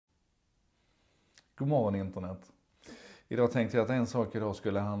God morgon internet. Idag tänkte jag att en sak idag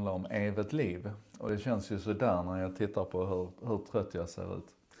skulle handla om evigt liv. Och det känns ju sådär när jag tittar på hur trött jag ser ut.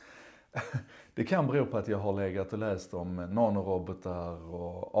 Det kan bero på att jag har legat och läst om nanorobotar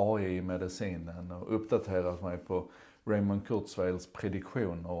och AI i medicinen och uppdaterat mig på Raymond Kurzweils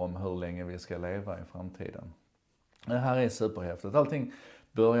prediktioner om hur länge vi ska leva i framtiden. Det här är superhäftigt. Allting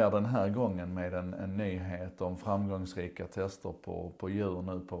börjar den här gången med en nyhet om framgångsrika tester på djur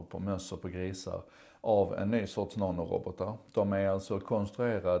nu, på möss och på grisar av en ny sorts nanorobotar. De är alltså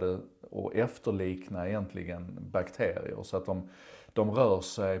konstruerade och efterliknar egentligen bakterier så att de rör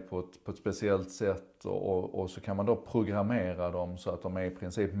sig på ett speciellt sätt och så kan man då programmera dem så att de är i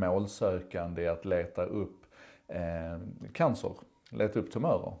princip målsökande i att leta upp cancer, leta upp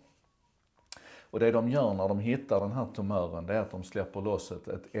tumörer. Och det de gör när de hittar den här tumören, det är att de släpper loss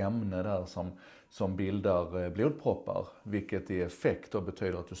ett ämne där som bildar blodproppar. Vilket i effekt då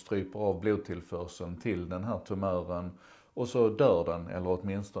betyder att du stryper av blodtillförseln till den här tumören och så dör den eller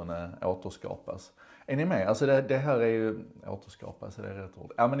åtminstone återskapas. Är ni med? Alltså det här är ju, återskapas, är det rätt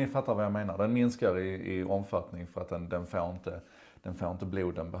ord? Ja men ni fattar vad jag menar. Den minskar i omfattning för att den får inte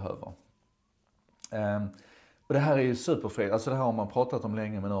blod den behöver. Och det här är ju superfritt, alltså det här har man pratat om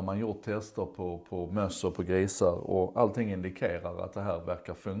länge men nu har man gjort tester på möss och på grisar och allting indikerar att det här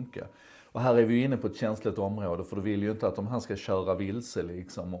verkar funka. Och här är vi ju inne på ett känsligt område för du vill ju inte att de här ska köra vilse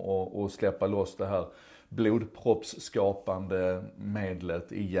liksom och släppa loss det här blodproppsskapande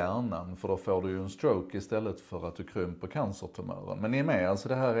medlet i hjärnan för då får du ju en stroke istället för att du krymper cancertumören. Men ni är med, alltså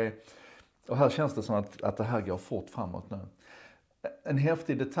det här är, och här känns det som att det här går fort framåt nu. En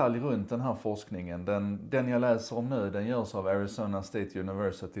häftig detalj runt den här forskningen, den jag läser om nu, den görs av Arizona State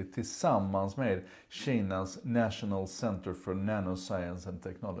University tillsammans med Kinas National Center for Nanoscience and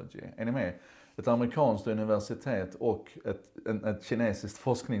Technology. Är ni med? Ett amerikanskt universitet och ett kinesiskt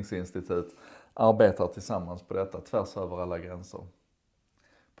forskningsinstitut arbetar tillsammans på detta tvärs över alla gränser.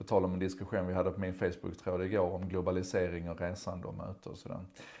 På tal om en diskussion vi hade på min Facebook-tråd igår om globalisering och resande och möte och sådär.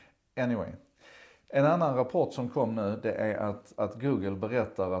 Anyway. En annan rapport som kom nu, det är att Google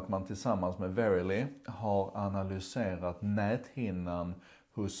berättar att man tillsammans med Verily har analyserat näthinnan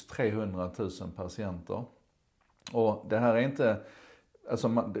hos 300 000 patienter. Och det här är inte, alltså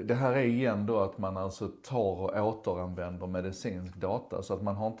det här är igen då att man alltså tar och återanvänder medicinsk data. Så att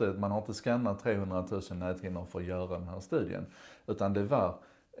man har inte skannat 300 000 näthinnor för att göra den här studien. Utan det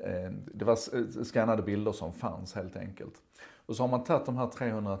var skannade bilder som fanns helt enkelt. Och så har man tagit de här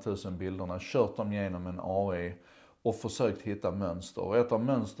 300 000 bilderna, kört dem genom en AI och försökt hitta mönster. Och ett av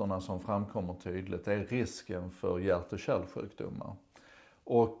mönsterna som framkommer tydligt är risken för hjärt- och kärlsjukdomar.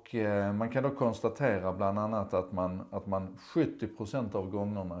 Och man kan då konstatera bland annat att man 70% av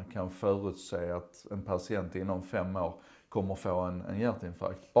gångerna kan förutse att en patient inom 5 år kommer få en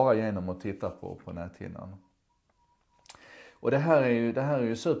hjärtinfarkt. Bara genom att titta på näthinnan. Och det här är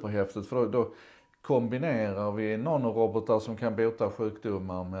ju superhäftigt för då kombinerar vi nanorobotar som kan bota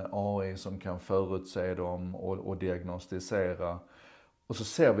sjukdomar med AI som kan förutse dem och diagnostisera. Och så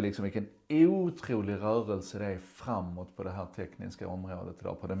ser vi liksom vilken otrolig rörelse det är framåt på det här tekniska området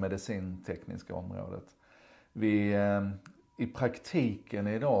idag, på det medicintekniska området. I praktiken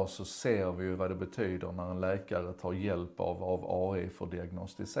idag så ser vi ju vad det betyder när en läkare tar hjälp av AI för att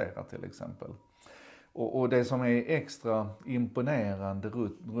diagnostisera till exempel. Och det som är extra imponerande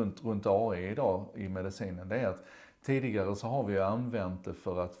runt AI idag i medicinen, det är att tidigare så har vi använt det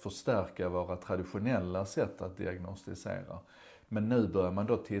för att förstärka våra traditionella sätt att diagnostisera. Men nu börjar man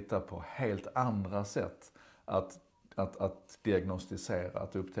då titta på helt andra sätt att diagnostisera,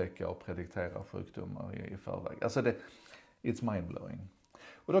 att upptäcka och prediktera sjukdomar i förväg. Alltså it's mindblowing.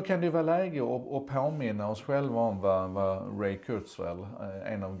 Och då kan det ju vara läge att påminna oss själva om vad Ray Kurzweil,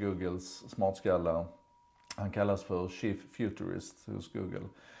 en av Googles smartskallar, han kallas för Chief Futurist hos Google.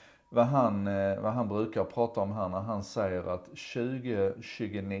 Vad han brukar prata om här när han säger att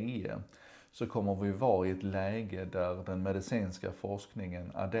 2029 så kommer vi vara i ett läge där den medicinska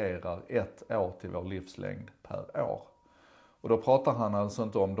forskningen adderar 1 år till vår livslängd per år. Och då pratar han alltså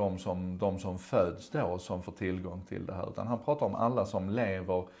inte om de som föds då som får tillgång till det här, utan han pratar om alla som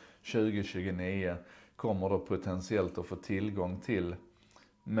lever 2029 kommer då potentiellt att få tillgång till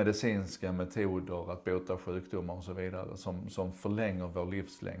medicinska metoder att bota sjukdomar och så vidare som förlänger vår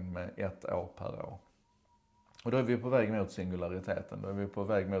livslängd med 1 år per år. Och då är vi på väg mot singulariteten, då är vi på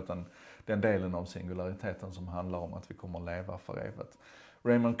väg mot den delen av singulariteten som handlar om att vi kommer att leva för evigt.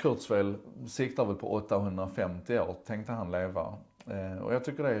 Raymond Kurzweil siktar väl på 850 år, tänkte han leva. Och jag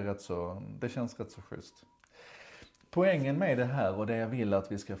tycker det känns rätt så schysst. Poängen med det här och det jag vill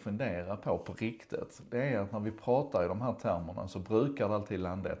att vi ska fundera på riktigt, det är att när vi pratar i de här termerna så brukar det alltid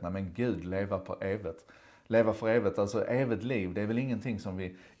landa i att nej men Gud, leva på evigt. Leva för evigt, alltså evigt liv, det är väl ingenting som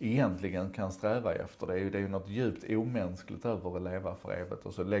vi egentligen kan sträva efter. Det är ju något djupt omänskligt över att leva för evigt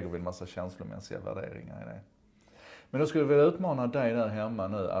och så lägger vi en massa känslomässiga värderingar i det. Men då skulle jag vilja utmana dig där hemma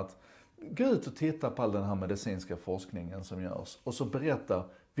nu att gå ut och titta på all den här medicinska forskningen som görs och så berätta,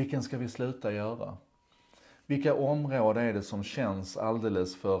 vilken ska vi sluta göra? Vilka områden är det som känns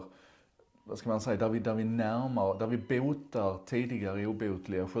alldeles för, vad ska man säga, där vi botar tidigare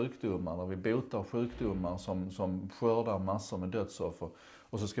obotliga sjukdomar, där vi botar sjukdomar som skördar massor med dödsoffer.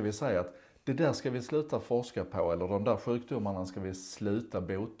 Och så ska vi säga att det där ska vi sluta forska på, eller de där sjukdomarna ska vi sluta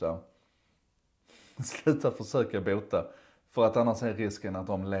bota. Sluta försöka bota, för att annars är risken att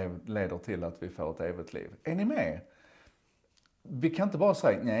de leder till att vi får ett evigt liv. Är ni med? Vi kan inte bara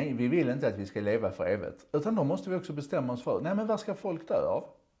säga, nej vi vill inte att vi ska leva för evigt. Utan då måste vi också bestämma oss för, nej men vad ska folk dö av?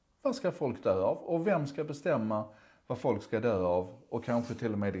 Vad ska folk dö av? Och vem ska bestämma vad folk ska dö av? Och kanske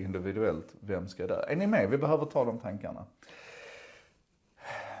till och med individuellt, vem ska dö? Är ni med? Vi behöver ta de tankarna.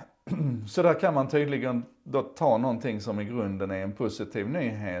 Så där kan man tydligen då ta någonting som i grunden är en positiv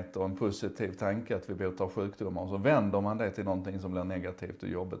nyhet och en positiv tanke att vi botar sjukdomar. Och så vänder man det till någonting som blir negativt och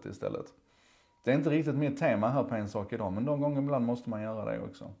jobbigt istället. Det är inte riktigt mitt tema här på En sak idag, men någon gång ibland måste man göra det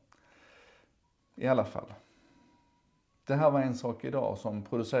också. I alla fall. Det här var En sak idag som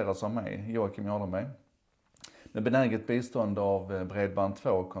produceras av mig, Joakim Jardenberg. Med benäget bistånd av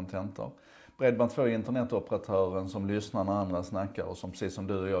Bredband2 Contentor. Bredband2 är internetoperatören som lyssnar när andra snackar och som precis som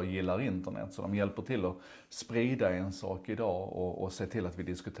du och jag gillar internet. Så de hjälper till att sprida En sak idag och se till att vi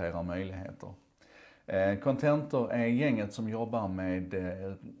diskuterar möjligheter. Contentor är gänget som jobbar med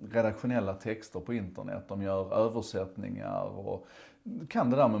redaktionella texter på internet. De gör översättningar och kan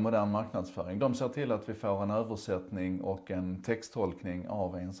det där med modern marknadsföring. De ser till att vi får en översättning och en texttolkning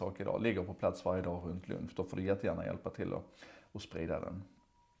av En sak idag. Ligger på plats varje dag runt lunch. Då får du jättegärna hjälpa till att sprida den.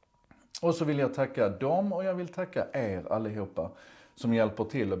 Och så vill jag tacka dem och jag vill tacka er allihopa som hjälper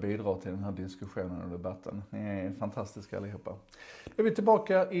till och bidrar till den här diskussionen och debatten. Ni är fantastiska allihopa. Då är vi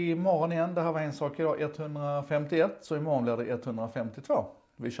tillbaka imorgon igen. Det här var En sak idag 151, så imorgon blir det 152.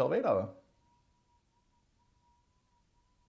 Vi kör vidare.